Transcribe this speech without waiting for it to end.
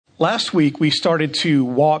Last week, we started to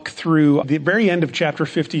walk through the very end of chapter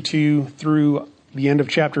 52 through the end of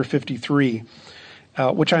chapter 53,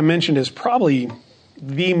 which I mentioned is probably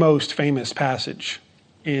the most famous passage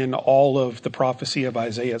in all of the prophecy of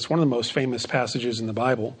Isaiah. It's one of the most famous passages in the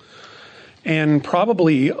Bible. And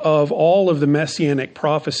probably of all of the messianic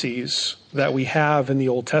prophecies that we have in the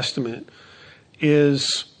Old Testament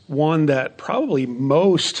is one that probably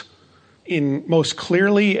most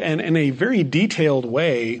clearly and in a very detailed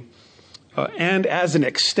way and as an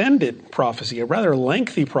extended prophecy, a rather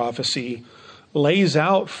lengthy prophecy, lays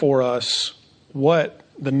out for us what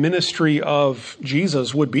the ministry of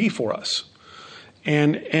Jesus would be for us.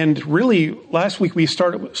 And really, last week we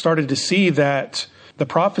started to see that the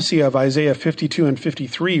prophecy of Isaiah 52 and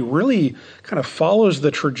 53 really kind of follows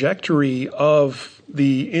the trajectory of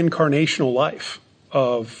the incarnational life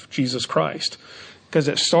of Jesus Christ, because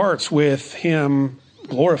it starts with him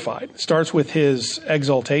glorified. It starts with his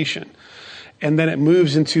exaltation. And then it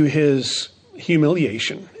moves into his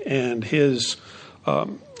humiliation and his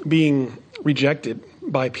being rejected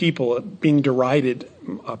by people, being derided,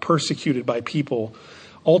 persecuted by people,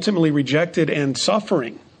 ultimately rejected and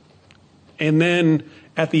suffering. And then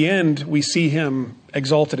at the end, we see him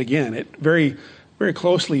exalted again. It very, very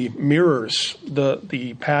closely mirrors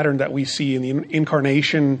the pattern that we see in the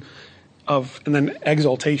incarnation of and then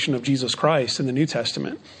exaltation of Jesus Christ in the New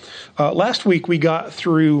Testament. Last week, we got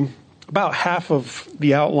through about half of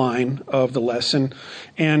the outline of the lesson,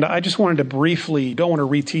 and I just wanted to briefly, don't want to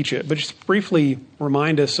reteach it, but just briefly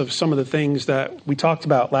remind us of some of the things that we talked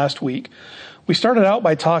about last week. We started out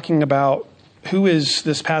by talking about who is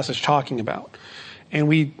this passage talking about, and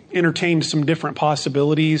we entertained some different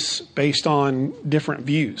possibilities based on different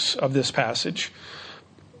views of this passage.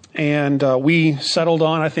 And we settled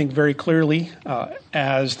on, I think, very clearly,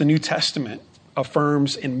 as the New Testament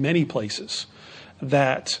affirms in many places,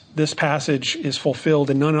 that this passage is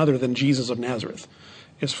fulfilled in none other than Jesus of Nazareth.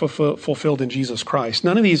 It's fulfilled in Jesus Christ.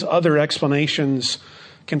 None of these other explanations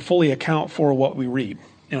can fully account for what we read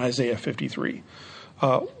in Isaiah 53.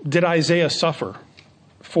 Did Isaiah suffer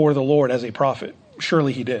for the Lord as a prophet?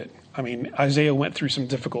 Surely he did. I mean, Isaiah went through some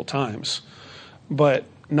difficult times, but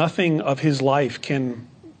nothing of his life can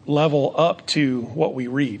level up to what we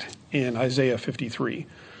read in Isaiah 53.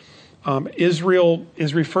 Israel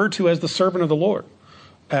is referred to as the servant of the Lord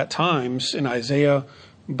at times in Isaiah,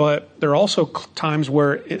 but there are also times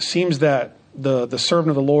where it seems that the servant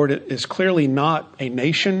of the Lord is clearly not a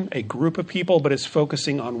nation, a group of people, but it's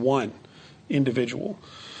focusing on one individual.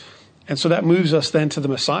 And so that moves us then to the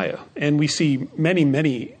Messiah. And we see many,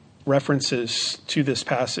 many references to this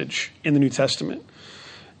passage in the New Testament.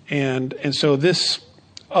 And so this,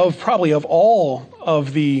 probably of all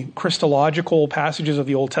of the Christological passages of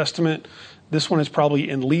the Old Testament, this one is probably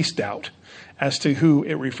in least doubt as to who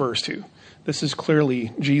it refers to. This is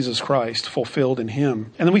clearly Jesus Christ fulfilled in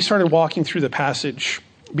him. And then we started walking through the passage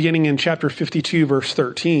beginning in chapter 52, verse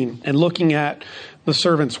 13, and looking at the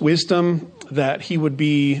servant's wisdom, that he would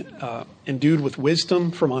be endued with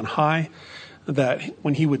wisdom from on high, that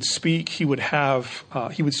when he would speak, he would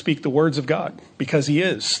speak the words of God, because he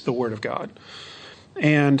is the word of God.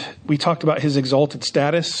 And we talked about his exalted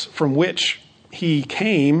status, from which he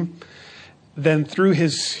came, then through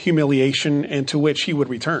his humiliation, and to which he would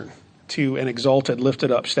return to an exalted,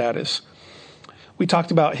 lifted up status. We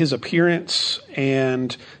talked about his appearance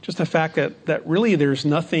and just the fact that really there's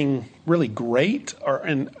nothing really great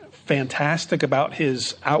and fantastic about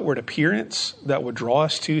his outward appearance that would draw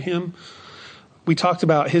us to him. We talked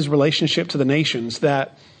about his relationship to the nations,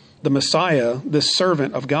 that the Messiah, this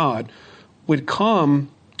servant of God, would come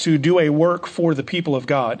to do a work for the people of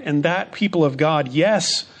God. And that people of God,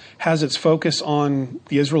 yes, has its focus on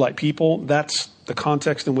the Israelite people. That's the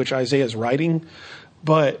context in which Isaiah is writing.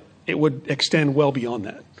 But it would extend well beyond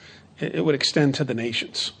that. It would extend to the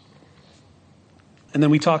nations. And then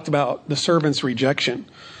we talked about the servant's rejection,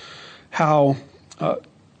 how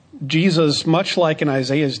Jesus, much like in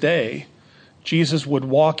Isaiah's day, Jesus would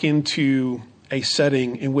walk into a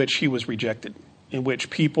setting in which he was rejected, in which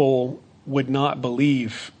people would not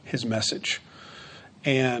believe his message.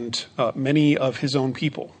 And many of his own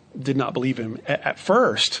people did not believe him. At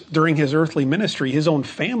first, during his earthly ministry, his own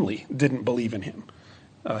family didn't believe in him.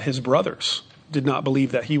 His brothers did not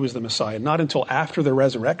believe that he was the Messiah, not until after the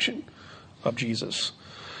resurrection of Jesus.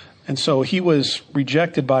 And so he was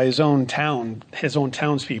rejected by his own town, his own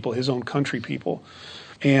townspeople, his own country people.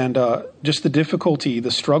 And just the difficulty,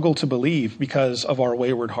 the struggle to believe because of our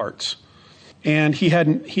wayward hearts. And he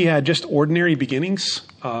had just ordinary beginnings,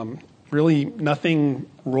 really nothing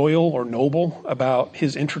royal or noble about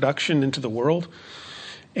his introduction into the world.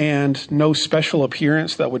 and no special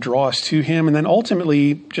appearance that would draw us to him. And then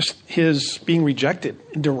ultimately just his being rejected,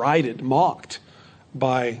 derided, mocked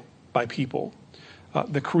by people.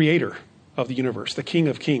 The creator of the universe, the King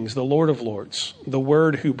of Kings, the Lord of Lords, the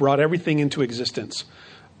Word who brought everything into existence,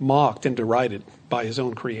 mocked and derided by his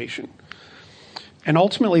own creation. And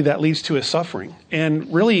ultimately that leads to his suffering.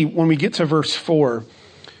 And really, when we get to verse 4,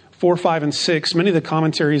 5, and 6, many of the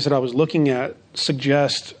commentaries that I was looking at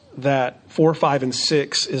suggest that 4, 5, and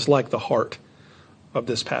 6 is like the heart of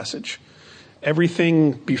this passage.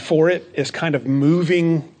 Everything before it is kind of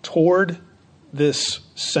moving toward this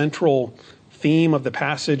central theme of the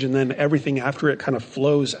passage, and then everything after it kind of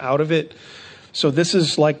flows out of it. So this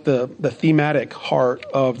is like the thematic heart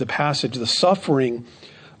of the passage, the suffering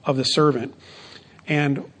of the servant.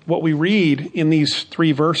 And what we read in these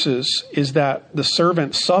 3 verses is that the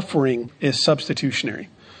servant's suffering is substitutionary.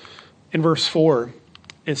 In verse 4,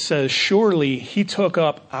 it says, "Surely he took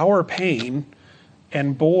up our pain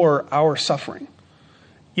and bore our suffering.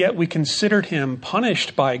 Yet we considered him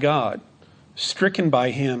punished by God, stricken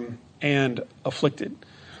by him, and afflicted."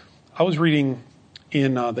 I was reading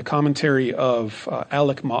in the commentary of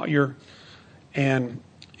Alec Motyer, and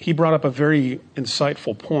he brought up a very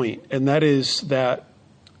insightful point, and that is that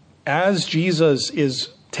as Jesus is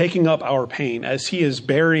taking up our pain, as he is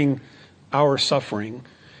bearing our suffering,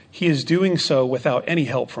 he is doing so without any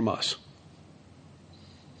help from us.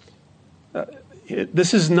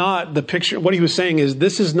 This is not the picture. What he was saying is,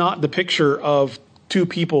 this is not the picture of 2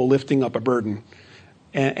 people lifting up a burden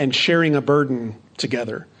and sharing a burden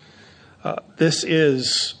together. This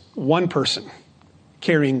is one person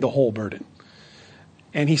carrying the whole burden.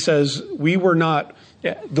 And he says, we were not,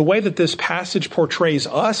 the way that this passage portrays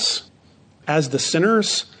us as the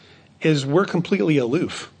sinners is we're completely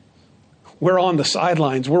aloof. We're on the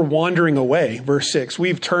sidelines. We're wandering away. Verse 6,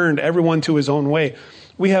 we've turned everyone to his own way.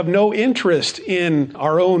 We have no interest in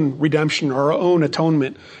our own redemption, our own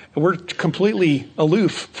atonement. We're completely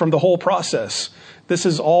aloof from the whole process. This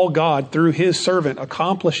is all God through his servant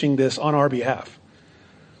accomplishing this on our behalf.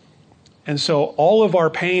 And so all of our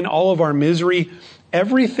pain, all of our misery,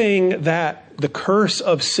 everything that the curse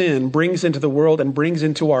of sin brings into the world and brings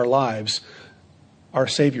into our lives, our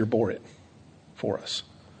Savior bore it for us.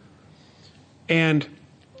 And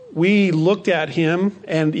we looked at him,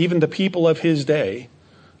 and even the people of his day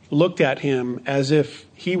looked at him as if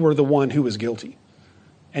he were the one who was guilty.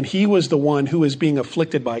 And he was the one who was being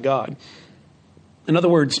afflicted by God. In other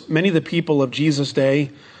words, many of the people of Jesus'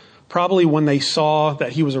 day, probably when they saw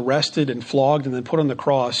that he was arrested and flogged and then put on the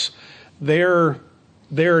cross, their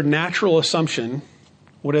natural assumption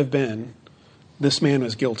would have been, this man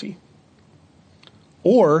was guilty.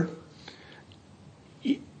 Or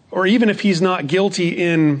even if he's not guilty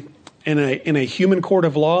in a human court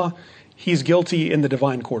of law, he's guilty in the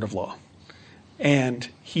divine court of law. And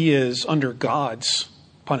he is under God's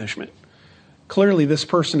punishment. Clearly, this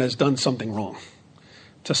person has done something wrong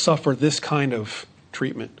to suffer this kind of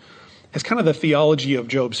treatment. It's kind of the theology of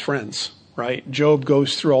Job's friends, right? Job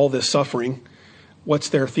goes through all this suffering. What's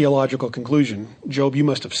their theological conclusion? Job, you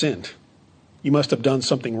must have sinned. You must have done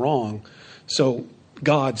something wrong. So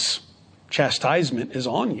God's chastisement is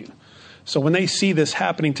on you. So when they see this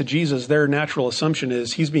happening to Jesus, their natural assumption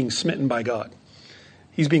is he's being smitten by God.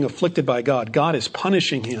 He's being afflicted by God. God is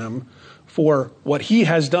punishing him for what he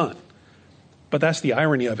has done. But that's the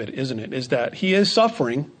irony of it, isn't it? Is that he is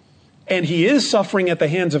suffering, and he is suffering at the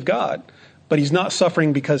hands of God, but he's not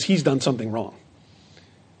suffering because he's done something wrong.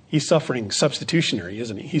 He's suffering substitutionary,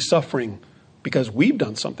 isn't he? He's suffering because we've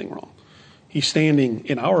done something wrong. He's standing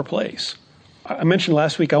in our place. I mentioned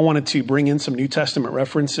last week I wanted to bring in some New Testament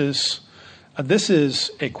references. This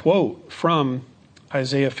is a quote from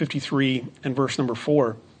Isaiah 53 and verse number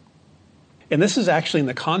 4. And this is actually in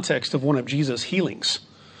the context of one of Jesus' healings.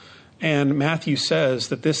 And Matthew says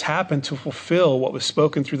that this happened to fulfill what was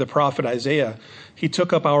spoken through the prophet Isaiah. He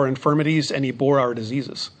took up our infirmities and he bore our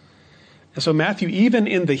diseases. And so Matthew, even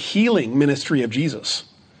in the healing ministry of Jesus,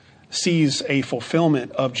 sees a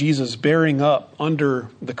fulfillment of Jesus bearing up under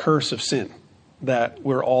the curse of sin that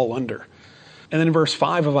we're all under. And then in verse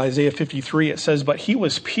 5 of Isaiah 53, it says, but he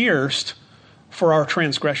was pierced for our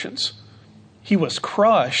transgressions. He was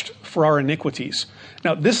crushed for our iniquities.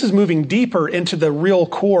 Now, this is moving deeper into the real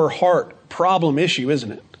core heart problem issue,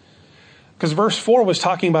 isn't it? Because verse 4 was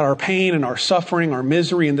talking about our pain and our suffering, our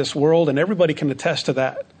misery in this world, and everybody can attest to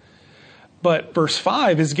that. But verse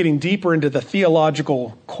 5 is getting deeper into the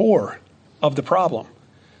theological core of the problem.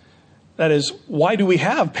 That is, why do we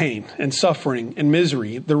have pain and suffering and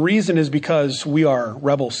misery? The reason is because we are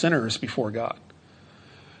rebel sinners before God.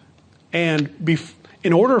 And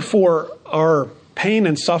in order for our pain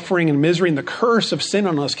and suffering and misery and the curse of sin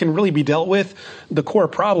on us can really be dealt with, the core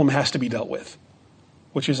problem has to be dealt with,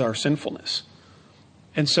 which is our sinfulness.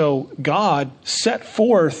 And so God set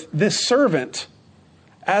forth this servant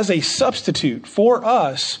as a substitute for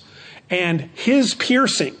us, and his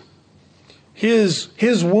piercing, his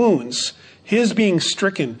wounds, his being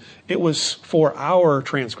stricken, it was for our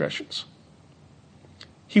transgressions.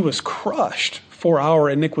 He was crushed for our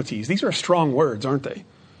iniquities. These are strong words, aren't they?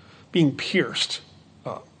 Being pierced,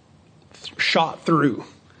 shot through,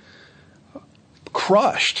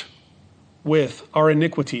 crushed with our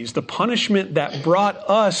iniquities. The punishment that brought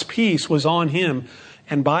us peace was on him,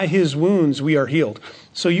 and by his wounds we are healed.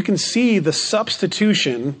 So you can see the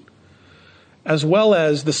substitution as well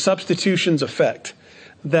as the substitution's effect,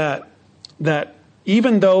 that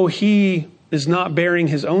even though he is not bearing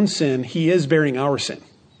his own sin, he is bearing our sin.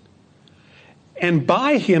 And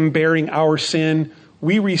by him bearing our sin,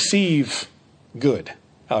 we receive good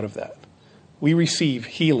out of that. We receive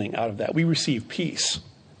healing out of that. We receive peace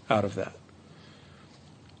out of that.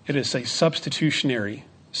 It is a substitutionary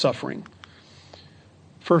suffering.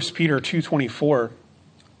 1 Peter 2:24,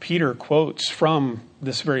 Peter quotes from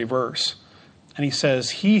this very verse, and he says,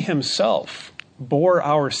 he himself bore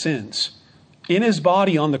our sins in his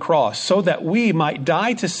body on the cross so that we might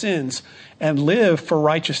die to sins and live for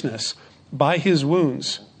righteousness. By his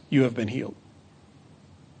wounds you have been healed.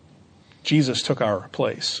 Jesus took our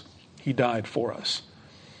place. He died for us.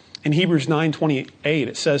 In Hebrews 9:28,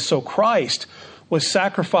 it says, so Christ was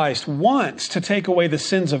sacrificed once to take away the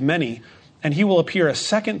sins of many, and he will appear a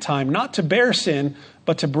second time, not to bear sin,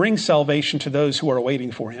 but to bring salvation to those who are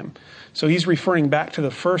waiting for him. So he's referring back to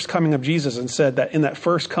the first coming of Jesus and said that in that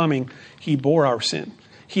first coming, he bore our sin.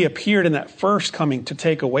 He appeared in that first coming to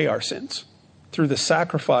take away our sins through the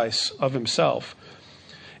sacrifice of himself.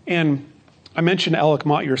 And I mentioned Alec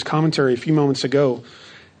Motyer's commentary a few moments ago.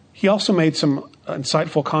 He also made some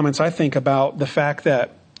insightful comments, I think, about the fact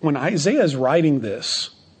that when Isaiah is writing this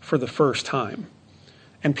for the first time,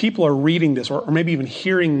 and people are reading this, or maybe even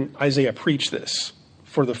hearing Isaiah preach this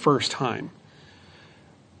for the first time,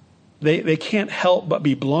 they can't help but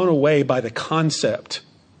be blown away by the concept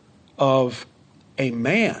of a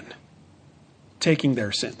man taking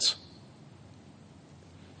their sins.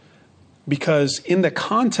 Because in the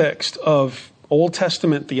context of Old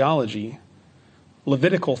Testament theology,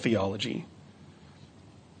 Levitical theology,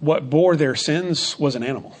 what bore their sins was an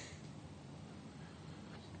animal.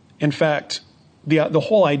 In fact, the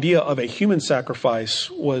whole idea of a human sacrifice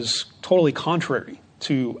was totally contrary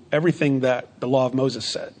to everything that the law of Moses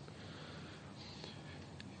said.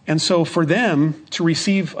 And so for them to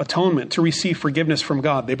receive atonement, to receive forgiveness from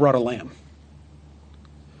God, they brought a lamb.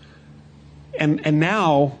 And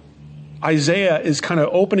now Isaiah is kind of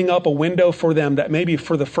opening up a window for them that maybe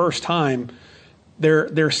for the first time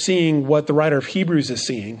they're seeing what the writer of Hebrews is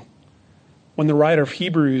seeing, when the writer of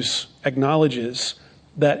Hebrews acknowledges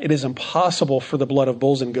that it is impossible for the blood of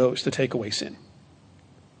bulls and goats to take away sin.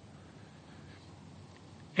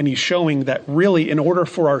 And he's showing that really, in order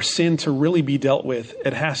for our sin to really be dealt with,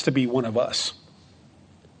 it has to be one of us.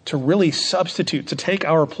 To really substitute, to take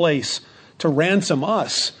our place, to ransom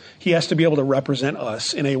us, he has to be able to represent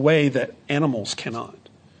us in a way that animals cannot.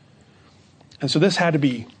 And so this had to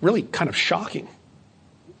be really kind of shocking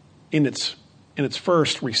in its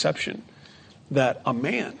first reception, that a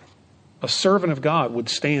man, a servant of God, would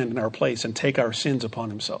stand in our place and take our sins upon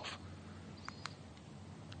himself.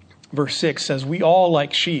 Verse 6 says, we all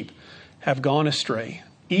like sheep have gone astray.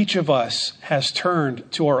 Each of us has turned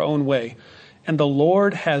to our own way, and the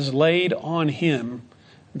Lord has laid on him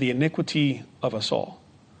the iniquity of us all.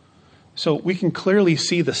 So we can clearly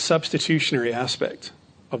see the substitutionary aspect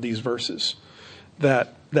of these verses,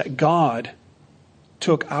 that God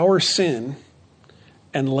took our sin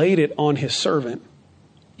and laid it on his servant,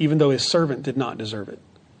 even though his servant did not deserve it.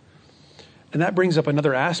 And that brings up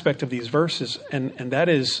another aspect of these verses, and that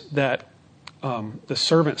is that the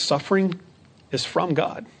servant's suffering is from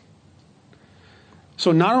God.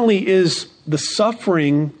 So not only is the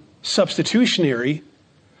suffering substitutionary,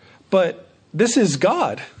 but this is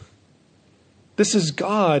God. This is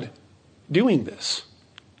God doing this.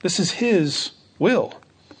 This is his will.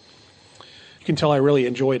 You can tell I really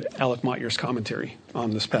enjoyed Alec Motyer's commentary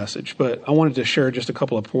on this passage, but I wanted to share just a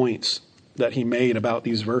couple of points that he made about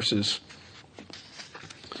these verses.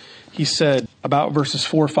 He said about verses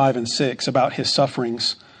 4, 5, and 6, about his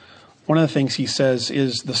sufferings, one of the things he says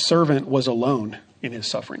is the servant was alone in his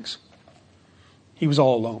sufferings. He was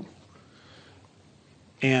all alone.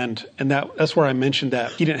 And that's where I mentioned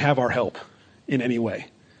that he didn't have our help in any way.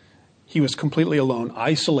 He was completely alone,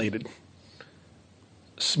 isolated,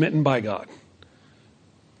 smitten by God.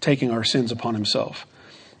 taking our sins upon himself.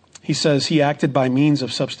 He says he acted by means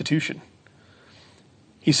of substitution.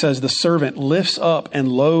 He says the servant lifts up and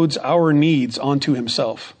loads our needs onto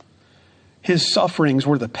himself. His sufferings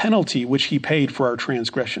were the penalty which he paid for our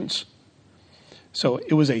transgressions. So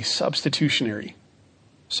it was a substitutionary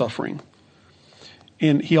suffering.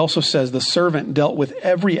 And he also says the servant dealt with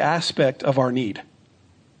every aspect of our need.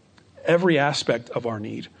 Every aspect of our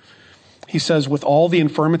need. He says, with all the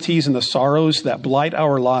infirmities and the sorrows that blight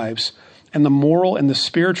our lives, and the moral and the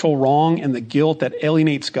spiritual wrong and the guilt that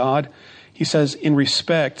alienates God, he says, in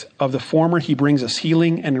respect of the former, he brings us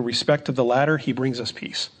healing, and in respect of the latter, he brings us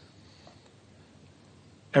peace.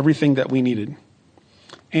 Everything that we needed.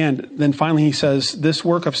 And then finally he says, this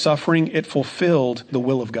work of suffering, it fulfilled the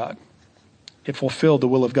will of God. It fulfilled the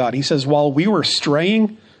will of God. He says, while we were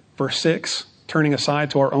straying, verse 6, turning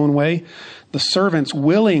aside to our own way, the servant's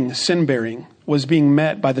willing sin-bearing was being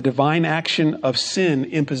met by the divine action of sin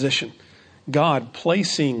imposition. God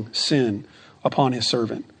placing sin upon his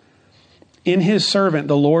servant. In his servant,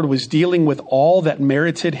 the Lord was dealing with all that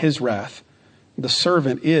merited his wrath. The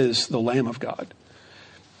servant is the Lamb of God.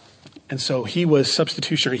 And so he was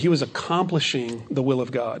substitutionary. He was accomplishing the will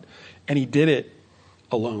of God. And he did it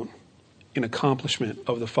alone in accomplishment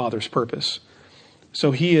of the Father's purpose.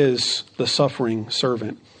 So he is the suffering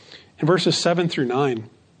servant. In verses 7 through 9,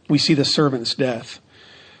 we see the servant's death.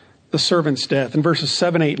 The servant's death. In verses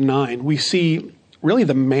 7, 8, and 9, we see really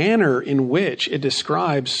the manner in which it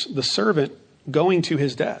describes the servant going to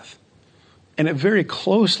his death. And it very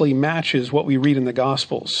closely matches what we read in the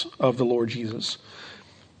Gospels of the Lord Jesus.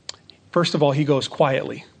 First of all, he goes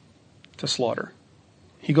quietly to slaughter.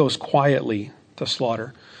 He goes quietly to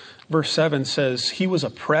slaughter. Verse 7 says, he was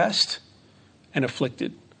oppressed and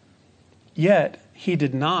afflicted, yet he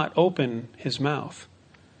did not open his mouth.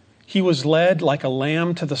 He was led like a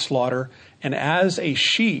lamb to the slaughter, and as a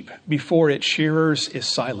sheep before its shearers is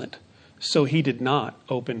silent, so he did not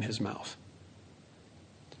open his mouth.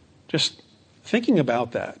 Just thinking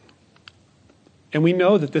about that. And we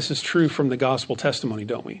know that this is true from the gospel testimony,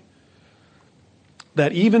 don't we?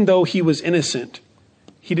 That even though he was innocent,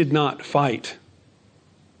 he did not fight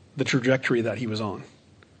the trajectory that he was on.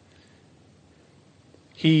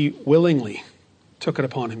 He willingly took it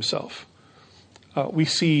upon himself. We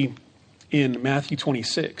see in Matthew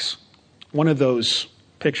 26, one of those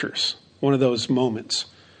pictures, one of those moments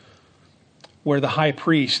where the high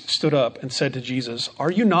priest stood up and said to Jesus,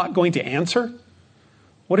 "Are you not going to answer?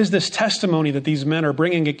 What is this testimony that these men are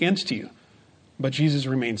bringing against you?" But Jesus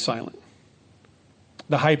remained silent.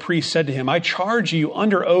 The high priest said to him, "I charge you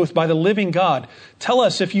under oath by the living God. Tell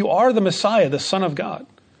us if you are the Messiah, the Son of God."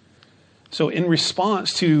 So in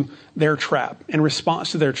response to their trap, in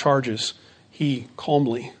response to their charges, he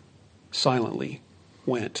calmly, silently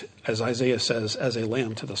went, as Isaiah says, as a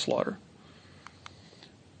lamb to the slaughter.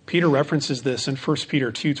 Peter references this in 1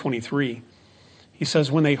 Peter 2:23. He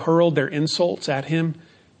says, when they hurled their insults at him,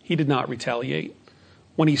 he did not retaliate.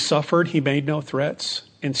 When he suffered, he made no threats.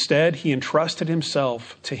 Instead, he entrusted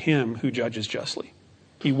himself to him who judges justly.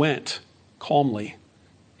 He went calmly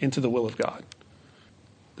into the will of God.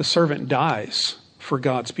 The servant dies for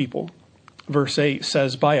God's people. Verse 8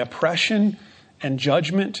 says, by oppression and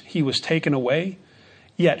judgment he was taken away,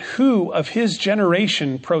 yet who of his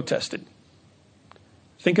generation protested?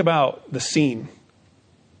 Think about the scene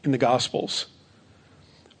in the Gospels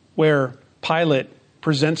where Pilate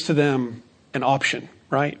presents to them an option,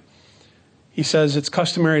 right? He says, it's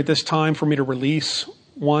customary at this time for me to release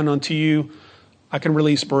one unto you. I can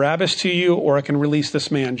release Barabbas to you, or I can release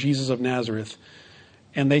this man, Jesus of Nazareth.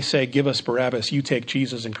 And they say, give us Barabbas. You take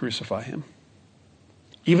Jesus and crucify him.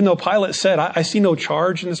 Even though Pilate said, I see no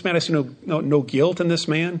charge in this man. I see no guilt in this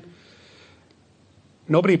man.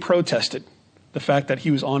 Nobody protested the fact that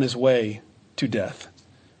he was on his way to death.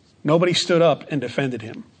 Nobody stood up and defended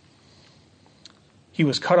him. He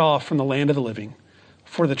was cut off from the land of the living.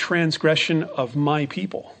 For the transgression of my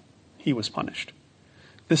people, he was punished.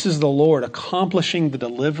 This is the Lord accomplishing the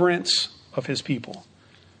deliverance of his people.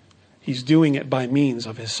 He's doing it by means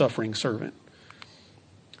of his suffering servant.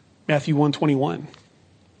 Matthew 1:21,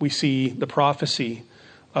 we see the prophecy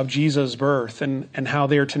of Jesus' birth and how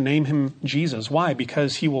they are to name him Jesus. Why?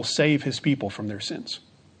 Because he will save his people from their sins.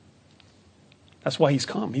 That's why he's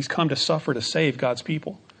come. He's come to suffer to save God's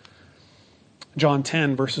people. John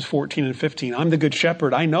 10, verses 14 and 15. I'm the good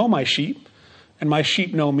shepherd. I know my sheep, and my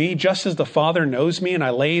sheep know me, just as the Father knows me, and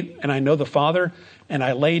I know the Father, and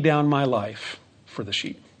I lay down my life for the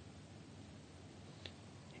sheep.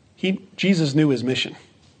 Jesus knew his mission.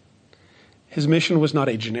 His mission was not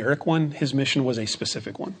a generic one. His mission was a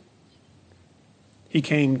specific one. He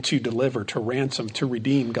came to deliver, to ransom, to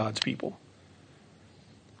redeem God's people.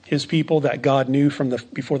 His people that God knew from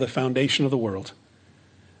before the foundation of the world.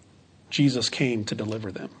 Jesus came to deliver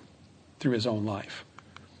them through his own life.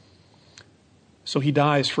 So he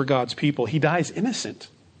dies for God's people. He dies innocent.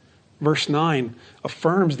 Verse 9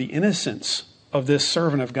 affirms the innocence of this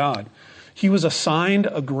servant of God. He was assigned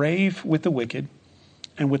a grave with the wicked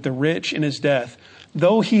and with the rich in his death,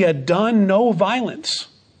 though he had done no violence,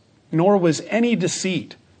 nor was any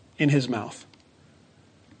deceit in his mouth.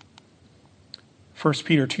 1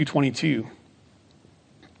 Peter 2:22.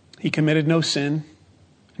 He committed no sin,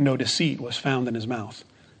 no deceit was found in his mouth.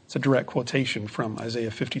 It's a direct quotation from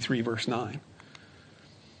Isaiah 53, verse 9.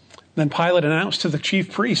 Then Pilate announced to the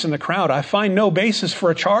chief priests and the crowd, I find no basis for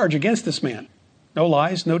a charge against this man. No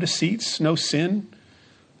lies, no deceits, no sin.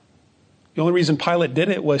 The only reason Pilate did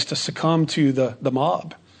it was to succumb to the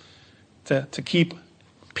mob, to keep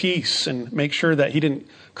peace and make sure that he didn't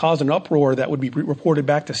cause an uproar that would be reported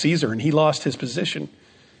back to Caesar, and he lost his position.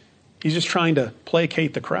 He's just trying to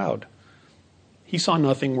placate the crowd. He saw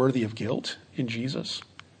nothing worthy of guilt in Jesus.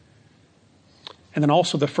 And then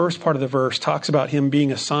also the first part of the verse talks about him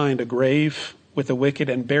being assigned a grave with the wicked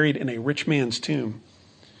and buried in a rich man's tomb.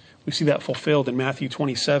 We see that fulfilled in Matthew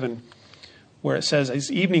 27, where it says,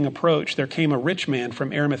 as evening approached, there came a rich man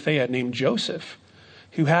from Arimathea named Joseph,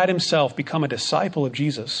 who had himself become a disciple of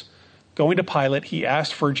Jesus. Going to Pilate, he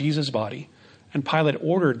asked for Jesus' body, and Pilate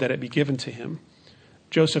ordered that it be given to him.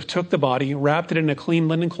 Joseph took the body, wrapped it in a clean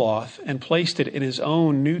linen cloth, and placed it in his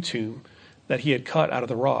own new tomb that he had cut out of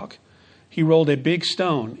the rock. He rolled a big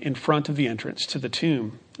stone in front of the entrance to the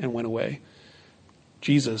tomb and went away.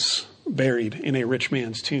 Jesus buried in a rich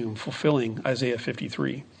man's tomb, fulfilling Isaiah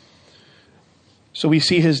 53. So we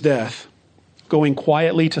see his death, going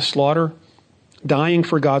quietly to slaughter, dying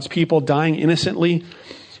for God's people, dying innocently.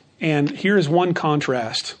 And here is one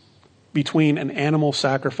contrast between an animal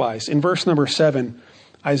sacrifice. In verse number 7,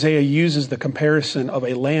 Isaiah uses the comparison of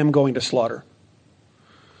a lamb going to slaughter.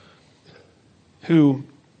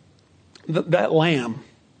 That lamb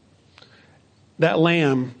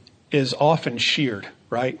is often sheared,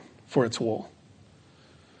 right, for its wool.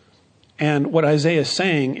 And what Isaiah is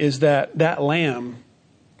saying is that lamb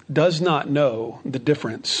does not know the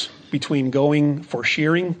difference between going for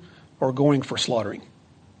shearing or going for slaughtering.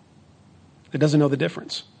 It doesn't know the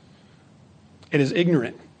difference. It is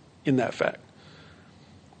ignorant in that fact.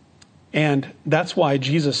 And that's why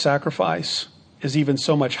Jesus' sacrifice is even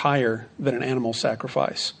so much higher than an animal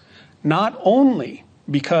sacrifice. Not only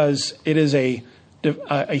because it is a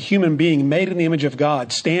human being made in the image of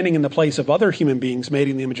God, standing in the place of other human beings made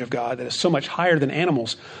in the image of God that is so much higher than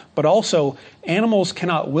animals, but also animals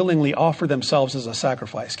cannot willingly offer themselves as a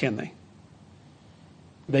sacrifice, can they?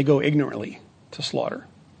 They go ignorantly to slaughter.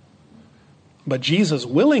 But Jesus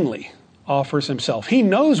willingly offers himself. He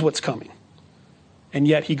knows what's coming, and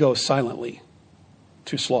yet he goes silently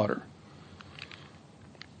to slaughter.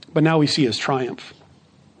 But now we see his triumph.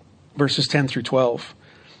 Verses 10 through 12.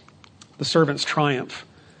 The servant's triumph.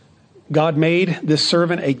 God made this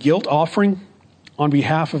servant a guilt offering on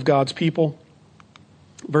behalf of God's people.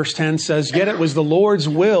 Verse 10 says, yet it was the Lord's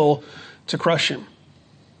will to crush him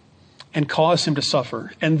and cause him to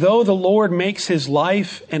suffer. And though the Lord makes his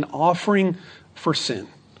life an offering for sin.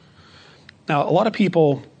 Now, a lot of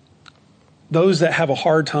people, those that have a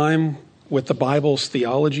hard time with the Bible's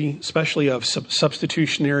theology, especially of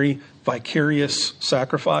substitutionary, vicarious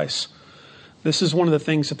sacrifice, this is one of the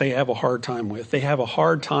things that they have a hard time with. They have a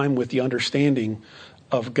hard time with the understanding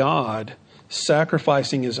of God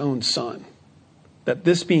sacrificing his own son. That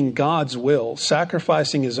this being God's will,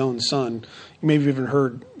 sacrificing his own son. You may have even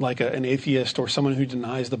heard like an atheist or someone who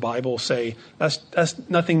denies the Bible say, that's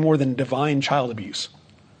nothing more than divine child abuse.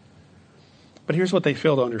 But here's what they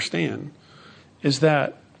fail to understand, is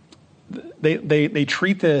that they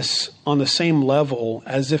treat this on the same level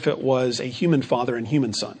as if it was a human father and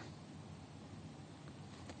human son.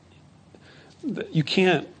 You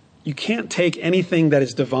can't take anything that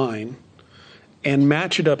is divine and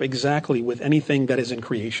match it up exactly with anything that is in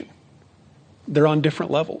creation. They're on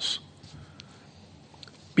different levels.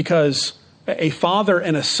 Because a father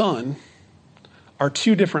and a son are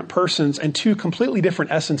two different persons and two completely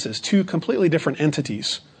different essences, two completely different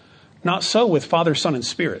entities. Not so with Father, Son, and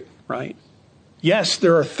Spirit, right? Yes,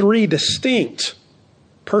 there are three distinct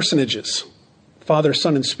personages, Father,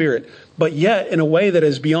 Son, and Spirit, but yet in a way that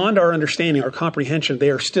is beyond our understanding, our comprehension, they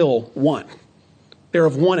are still one. They're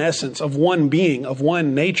of one essence, of one being, of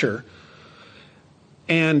one nature.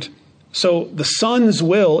 And so the Son's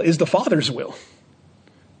will is the Father's will.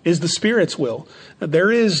 is the Spirit's will.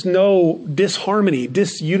 There is no disharmony,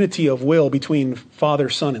 disunity of will between Father,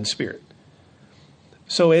 Son, and Spirit.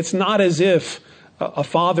 So it's not as if a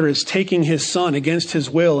father is taking his son against his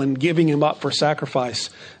will and giving him up for sacrifice.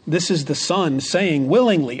 This is the son saying,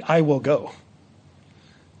 willingly, I will go.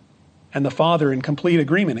 And the father in complete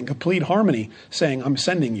agreement, in complete harmony, saying, I'm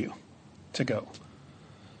sending you to go.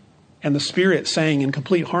 And the Spirit saying in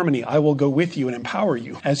complete harmony, I will go with you and empower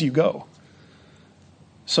you as you go.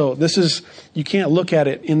 So you can't look at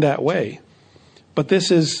it in that way. But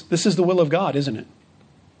this is the will of God, isn't it?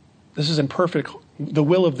 This is the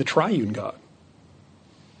will of the triune God,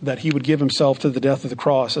 that he would give himself to the death of the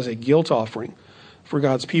cross as a guilt offering for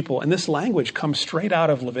God's people. And this language comes straight out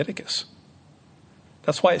of Leviticus.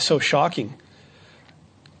 That's why it's so shocking.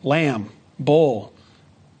 Lamb, bull,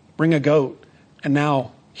 bring a goat, and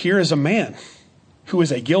now here is a man who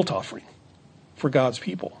is a guilt offering for God's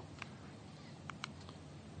people.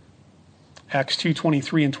 Acts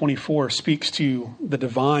 2:23 and 24 speaks to the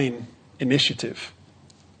divine initiative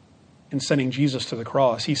in sending Jesus to the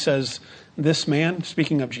cross. He says, this man,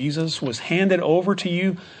 speaking of Jesus, was handed over to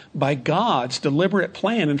you by God's deliberate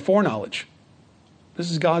plan and foreknowledge.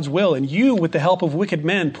 This is God's will. And you, with the help of wicked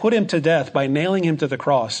men, put him to death by nailing him to the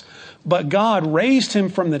cross. But God raised him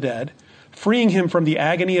from the dead, freeing him from the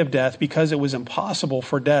agony of death because it was impossible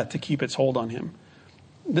for death to keep its hold on him.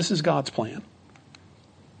 This is God's plan.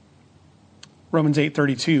 Romans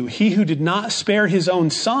 8:32, he who did not spare his own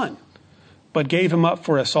son, but gave him up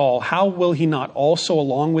for us all, how will he not also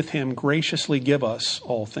along with him graciously give us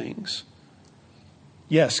all things?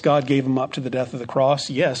 Yes, God gave him up to the death of the cross.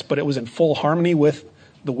 Yes, but it was in full harmony with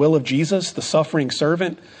the will of Jesus, the suffering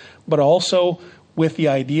servant, but also with the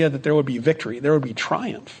idea that there would be victory, there would be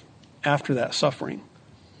triumph after that suffering.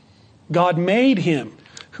 God made him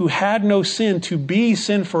who had no sin to be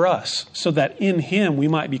sin for us, so that in him we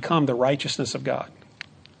might become the righteousness of God.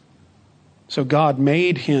 So God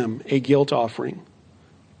made him a guilt offering.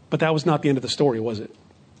 But that was not the end of the story, was it?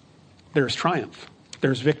 There's triumph.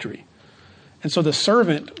 There's victory. And so the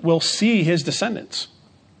servant will see his descendants.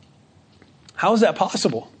 How is that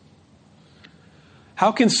possible?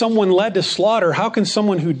 How can someone led to slaughter, how can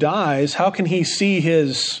someone who dies, how can he see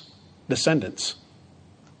his descendants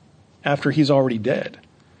after he's already dead?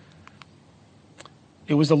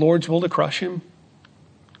 It was the Lord's will to crush him.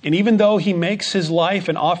 And even though he makes his life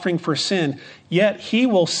an offering for sin, yet he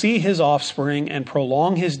will see his offspring and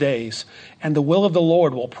prolong his days, and the will of the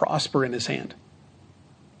Lord will prosper in his hand.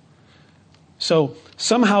 So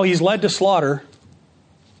somehow he's led to slaughter,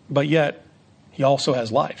 but yet he also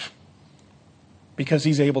has life because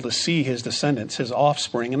he's able to see his descendants, his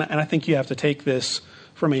offspring. And I think you have to take this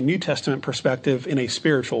from a New Testament perspective in a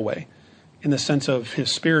spiritual way, in the sense of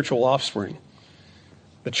his spiritual offspring,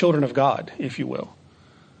 the children of God, if you will.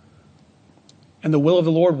 And the will of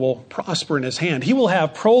the Lord will prosper in his hand. He will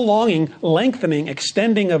have prolonging, lengthening,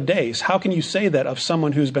 extending of days. How can you say that of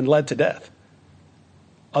someone who's been led to death?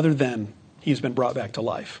 Other than he's been brought back to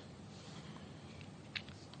life.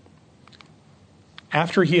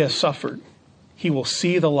 After he has suffered, he will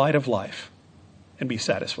see the light of life and be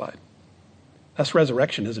satisfied. That's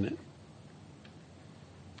resurrection, isn't it?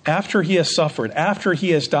 After he has suffered, after he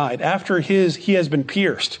has died, after he has been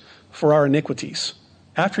pierced for our iniquities,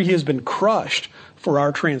 after he has been crushed for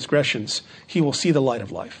our transgressions, he will see the light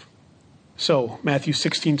of life. So, Matthew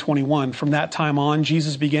 16:21, from that time on,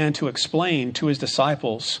 Jesus began to explain to his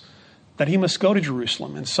disciples that he must go to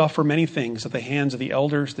Jerusalem and suffer many things at the hands of the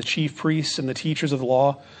elders, the chief priests, and the teachers of the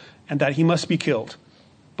law, and that he must be killed,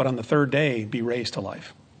 but on the third day be raised to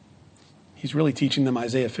life. He's really teaching them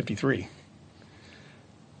Isaiah 53.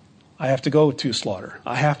 I have to go to slaughter.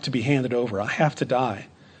 I have to be handed over. I have to die.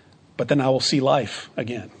 But then I will see life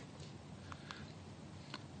again.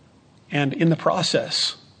 And in the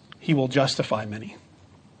process, he will justify many.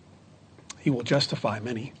 He will justify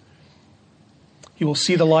many. He will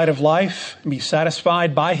see the light of life and be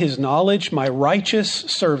satisfied by his knowledge. My righteous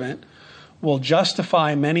servant will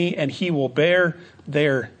justify many, and he will bear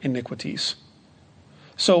their iniquities.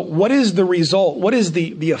 So what is the result? What is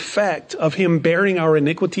the effect of him bearing our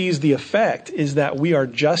iniquities? The effect is that we are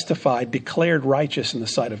justified, declared righteous in the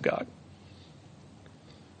sight of God.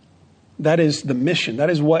 That is the mission.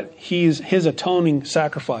 That is what his atoning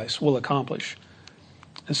sacrifice will accomplish.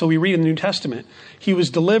 And so we read in the New Testament, he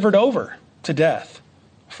was delivered over to death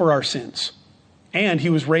for our sins, and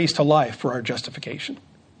he was raised to life for our justification.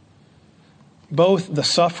 Both the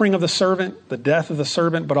suffering of the servant, the death of the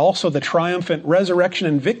servant, but also the triumphant resurrection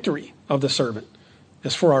and victory of the servant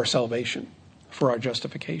is for our salvation, for our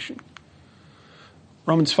justification.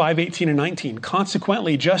 Romans 5:18 and 19.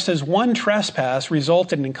 Consequently, just as one trespass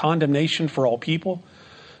resulted in condemnation for all people,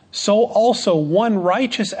 so also one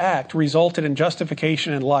righteous act resulted in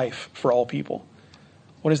justification and life for all people.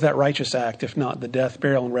 What is that righteous act if not the death,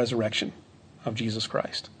 burial, and resurrection of Jesus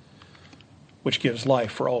Christ, which gives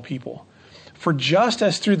life for all people? For just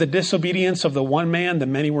as through the disobedience of the one man the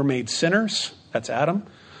many were made sinners, that's Adam,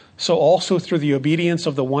 so also through the obedience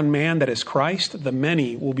of the one man, that is Christ, the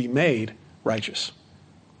many will be made righteous,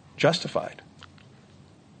 justified,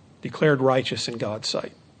 declared righteous in God's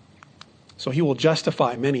sight. So he will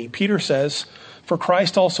justify many. Peter says, for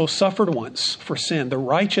Christ also suffered once for sin, the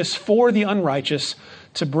righteous for the unrighteous,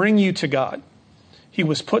 to bring you to God. He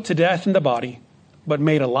was put to death in the body, but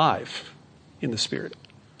made alive in the spirit.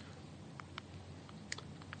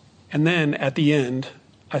 And then at the end,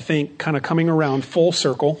 I think kind of coming around full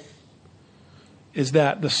circle, is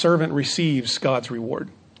that the servant receives God's reward.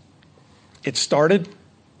 It started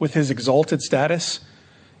with his exalted status.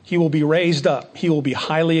 He will be raised up. He will be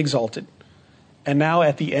highly exalted. And now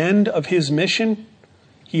at the end of his mission,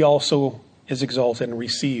 he also is exalted and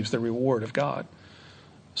receives the reward of God.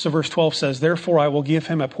 So verse 12 says, therefore I will give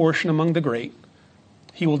him a portion among the great.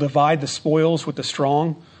 He will divide the spoils with the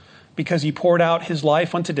strong, because he poured out his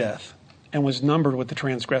life unto death and was numbered with the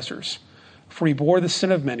transgressors. For he bore the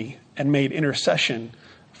sin of many and made intercession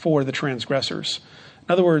for the transgressors.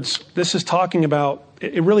 In other words, this is talking about,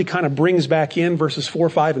 it really kind of brings back in verses 4,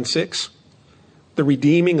 5, and 6, the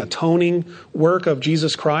redeeming, atoning work of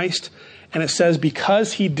Jesus Christ. And it says,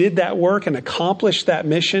 because he did that work and accomplished that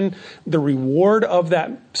mission, the reward of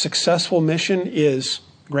that successful mission is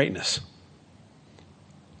greatness,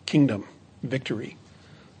 kingdom, victory,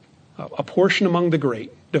 a portion among the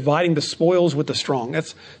great, dividing the spoils with the strong.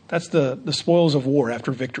 That's the spoils of war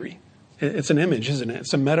after victory. It's an image, isn't it?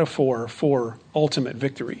 It's a metaphor for ultimate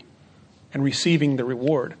victory and receiving the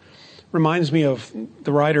reward. Reminds me of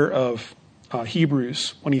the writer of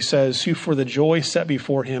Hebrews when he says, who for the joy set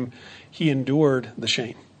before him, he endured the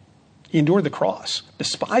shame. He endured the cross,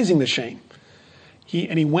 despising the shame.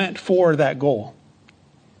 He went for that goal,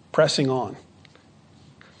 pressing on.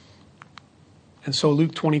 And so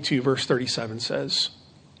Luke 22, verse 37 says,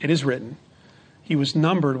 it is written, he was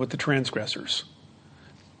numbered with the transgressors.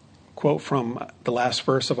 Quote from the last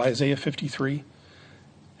verse of Isaiah 53.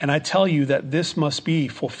 And I tell you that this must be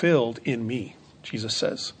fulfilled in me, Jesus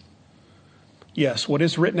says. Yes, what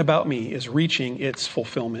is written about me is reaching its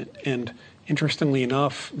fulfillment. And interestingly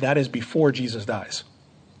enough, that is before Jesus dies.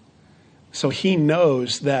 So he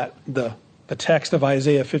knows that the text of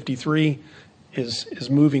Isaiah 53 is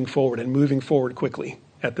moving forward and moving forward quickly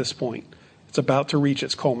at this point. It's about to reach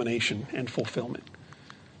its culmination and fulfillment.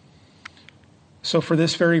 So for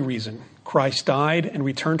this very reason, Christ died and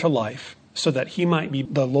returned to life so that he might be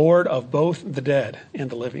the Lord of both the dead and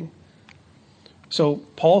the living. So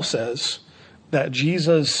Paul says that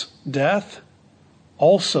Jesus' death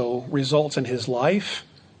also results in his life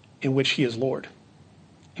in which he is Lord,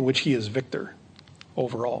 in which he is victor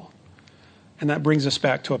over all. And that brings us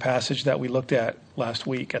back to a passage that we looked at last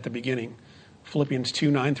week at the beginning, Philippians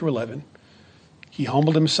 2, 9 through 11. He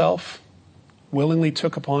humbled himself, willingly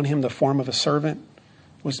took upon him the form of a servant,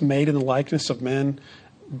 was made in the likeness of men,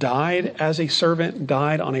 died as a servant,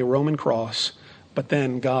 died on a Roman cross, but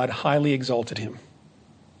then God highly exalted him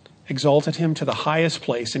to the highest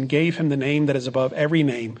place and gave him the name that is above every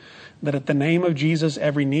name, that at the name of Jesus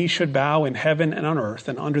every knee should bow in heaven and on earth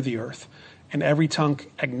and under the earth, and every tongue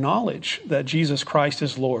acknowledge that Jesus Christ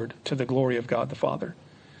is Lord, to the glory of God the Father.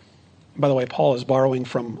 By the way, Paul is borrowing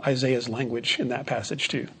from Isaiah's language in that passage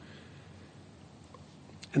too,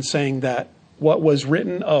 and saying that what was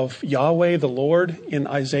written of Yahweh the Lord in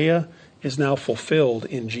Isaiah is now fulfilled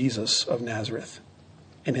in Jesus of Nazareth,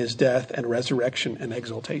 in his death and resurrection and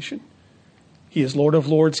exaltation. He is Lord of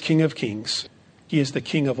lords, King of kings. He is the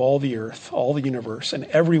King of all the earth, all the universe, and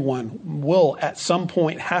everyone will at some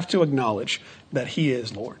point have to acknowledge that he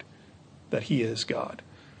is Lord, that he is God.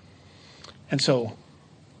 And so,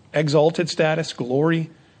 exalted status, glory,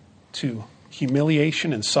 to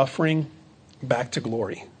humiliation and suffering, back to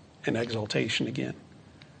glory and exaltation again.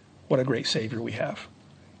 What a great Savior we have.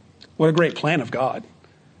 What a great plan of God.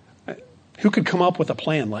 Who could come up with a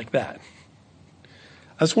plan like that?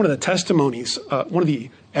 That's one of the testimonies, one of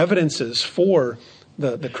the evidences for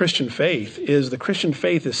the Christian faith is the Christian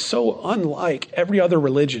faith is so unlike every other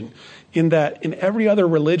religion in that in every other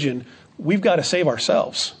religion, we've got to save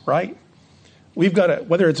ourselves, right? We've got to,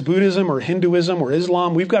 whether it's Buddhism or Hinduism or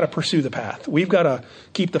Islam, we've got to pursue the path. We've got to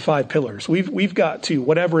keep the 5 pillars. We've got to,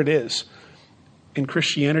 whatever it is. In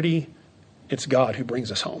Christianity, it's God who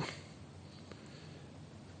brings us home.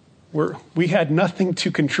 We had nothing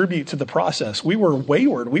to contribute to the process. We were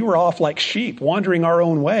wayward. We were off like sheep, wandering our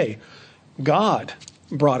own way. God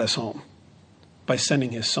brought us home by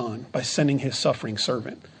sending his son, by sending his suffering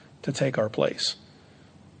servant to take our place.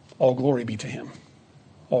 All glory be to him.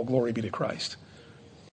 All glory be to Christ.